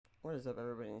What is up,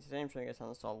 everybody? Today I'm showing you guys how to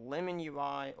install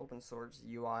LemonUI, open source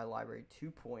UI library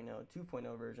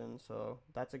 2.0 version. So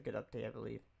that's a good update, I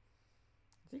believe.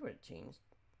 Let's see what it changed.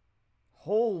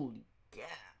 Holy cow!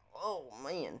 Oh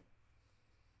man,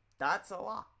 that's a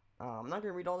lot. I'm not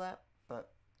gonna read all that, but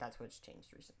that's what's changed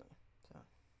recently. So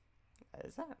that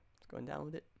is that. Let's go and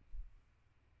download it.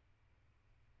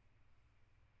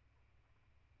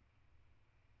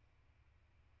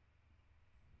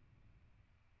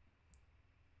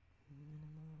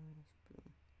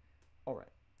 Alright,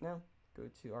 now go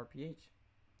to RPH,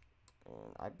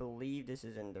 and I believe this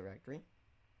is in directory.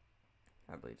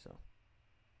 I believe so.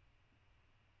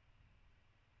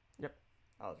 Yep,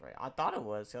 I was right. I thought it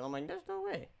was, because I'm like, there's no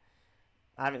way.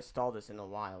 I haven't installed this in a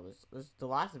while. The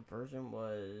last version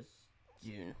was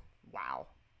June. Wow.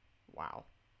 Wow.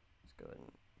 Let's go ahead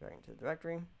and drag into the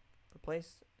directory,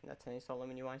 replace, and that's how you install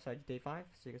LemonUI inside day 5.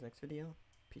 See you guys next video.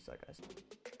 Peace out, guys.